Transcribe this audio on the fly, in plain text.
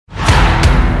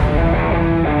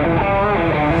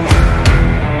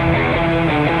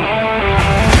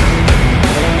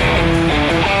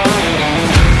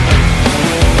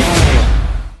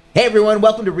everyone,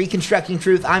 welcome to Reconstructing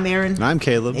Truth. I'm Aaron. And I'm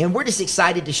Caleb. And we're just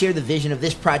excited to share the vision of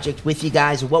this project with you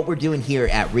guys and what we're doing here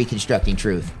at Reconstructing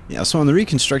Truth. Yeah, so on the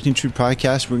Reconstructing Truth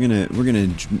podcast, we're gonna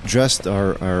address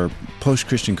our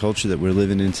post-Christian culture that we're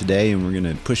living in today, and we're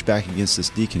gonna push back against this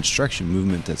deconstruction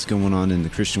movement that's going on in the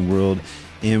Christian world.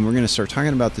 And we're going to start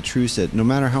talking about the truths that no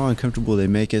matter how uncomfortable they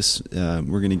make us,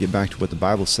 we're going to get back to what the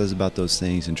Bible says about those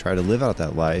things and try to live out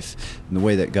that life in the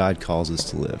way that God calls us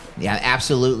to live. Yeah,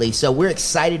 absolutely. So we're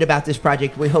excited about this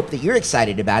project. We hope that you're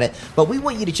excited about it. But we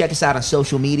want you to check us out on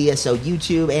social media. So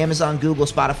YouTube, Amazon, Google,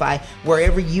 Spotify,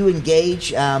 wherever you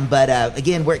engage. But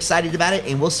again, we're excited about it.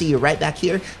 And we'll see you right back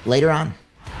here later on.